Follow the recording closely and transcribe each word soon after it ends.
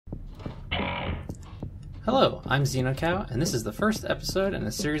Hello, I'm XenoCow, and this is the first episode in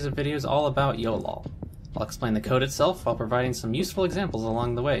a series of videos all about YOLOL. I'll explain the code itself while providing some useful examples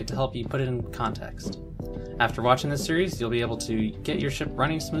along the way to help you put it in context. After watching this series, you'll be able to get your ship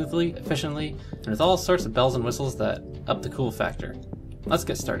running smoothly, efficiently, and with all sorts of bells and whistles that up the cool factor. Let's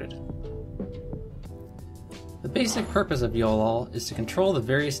get started. The basic purpose of YOLOL is to control the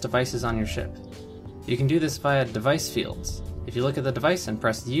various devices on your ship. You can do this via device fields. If you look at the device and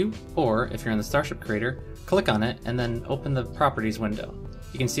press U, or if you're in the Starship Creator, click on it and then open the Properties window.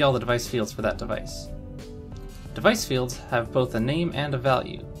 You can see all the device fields for that device. Device fields have both a name and a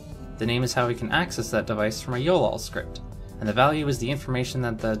value. The name is how we can access that device from a YOLOL script, and the value is the information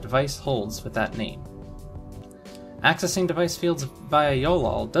that the device holds with that name. Accessing device fields via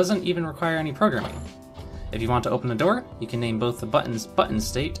YOLOL doesn't even require any programming. If you want to open the door, you can name both the button's button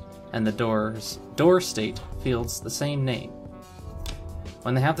state and the door's door state fields the same name.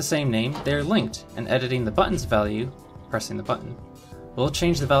 When they have the same name, they are linked, and editing the button's value, pressing the button, will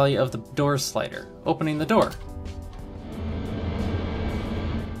change the value of the door's slider, opening the door.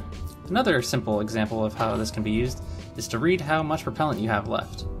 Another simple example of how this can be used is to read how much propellant you have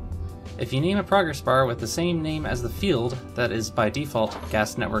left. If you name a progress bar with the same name as the field that is by default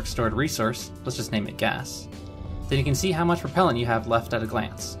gas network stored resource, let's just name it gas, then you can see how much propellant you have left at a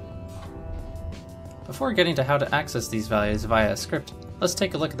glance. Before getting to how to access these values via a script, let's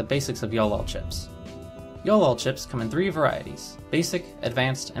take a look at the basics of YOLOL chips. YOLOL chips come in three varieties: basic,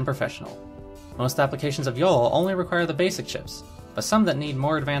 advanced, and professional. Most applications of YOLOL only require the basic chips, but some that need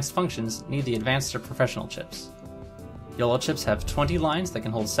more advanced functions need the advanced or professional chips. YOLOL chips have 20 lines that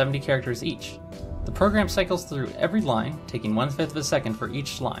can hold 70 characters each. The program cycles through every line, taking 1/5 of a second for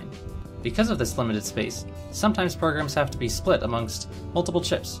each line. Because of this limited space, sometimes programs have to be split amongst multiple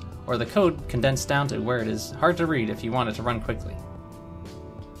chips, or the code condensed down to where it is hard to read if you want it to run quickly.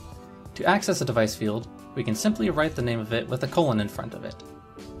 To access a device field, we can simply write the name of it with a colon in front of it.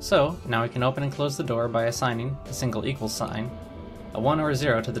 So, now we can open and close the door by assigning a single equals sign, a 1 or a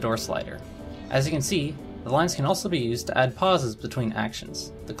 0 to the door slider. As you can see, the lines can also be used to add pauses between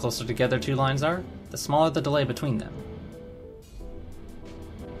actions. The closer together two lines are, the smaller the delay between them.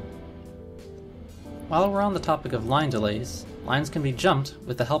 While we're on the topic of line delays, lines can be jumped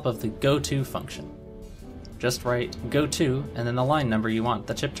with the help of the GOTO function. Just write GOTO and then the line number you want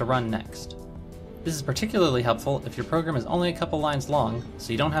the chip to run next. This is particularly helpful if your program is only a couple lines long,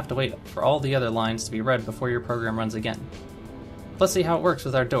 so you don't have to wait for all the other lines to be read before your program runs again. Let's see how it works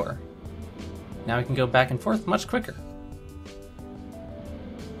with our door. Now we can go back and forth much quicker.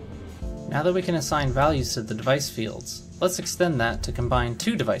 Now that we can assign values to the device fields, let's extend that to combine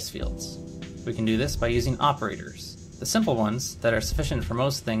two device fields. We can do this by using operators. The simple ones that are sufficient for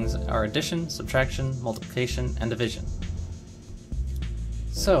most things are addition, subtraction, multiplication, and division.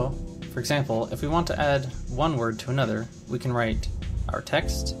 So, for example, if we want to add one word to another, we can write our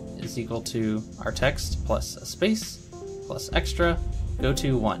text is equal to our text plus a space plus extra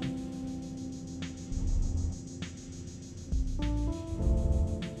GOTO 1.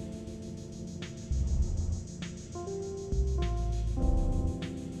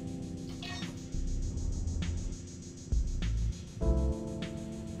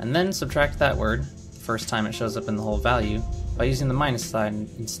 And then subtract that word, the first time it shows up in the whole value, by using the minus sign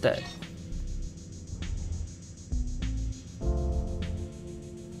instead.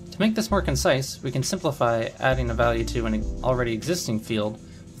 To make this more concise, we can simplify adding a value to an already existing field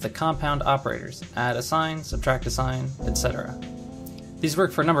with the compound operators: add a sign, subtract a sign, etc. These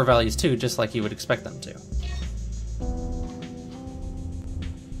work for number values too, just like you would expect them to.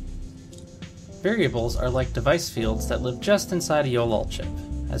 Variables are like device fields that live just inside a YOLOL chip.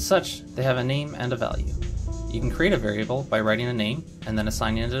 As such, they have a name and a value. You can create a variable by writing a name and then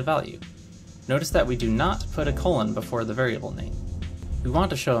assigning it a value. Notice that we do not put a colon before the variable name. We want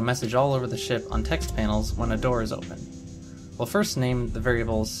to show a message all over the ship on text panels when a door is open. We'll first name the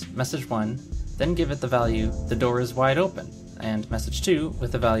variables message1, then give it the value the door is wide open, and message2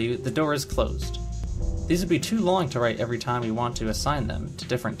 with the value the door is closed. These would be too long to write every time we want to assign them to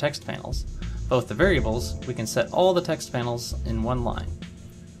different text panels. But with the variables, we can set all the text panels in one line.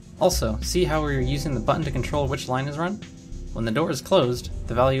 Also, see how we're using the button to control which line is run? When the door is closed,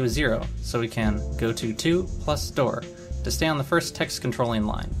 the value is 0, so we can go to 2 plus door to stay on the first text controlling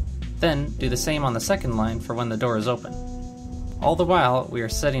line. Then do the same on the second line for when the door is open. All the while, we are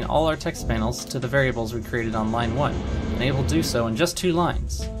setting all our text panels to the variables we created on line 1, and able to do so in just 2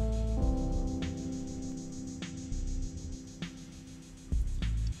 lines.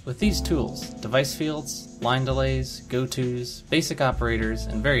 With these tools, device fields, line delays, GOTOs, basic operators,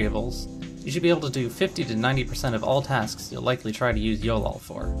 and variables, you should be able to do 50 to 90% of all tasks you'll likely try to use YOLOL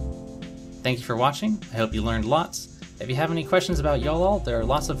for. Thank you for watching, I hope you learned lots. If you have any questions about YOLOL, there are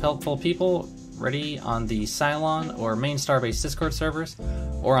lots of helpful people ready on the Cylon or main Starbase Discord servers,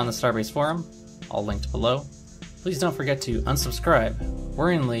 or on the Starbase forum, all linked below. Please don't forget to unsubscribe.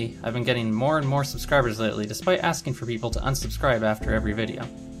 Worryingly, I've been getting more and more subscribers lately, despite asking for people to unsubscribe after every video.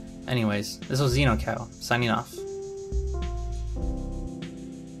 Anyways, this was XenoCow, signing off.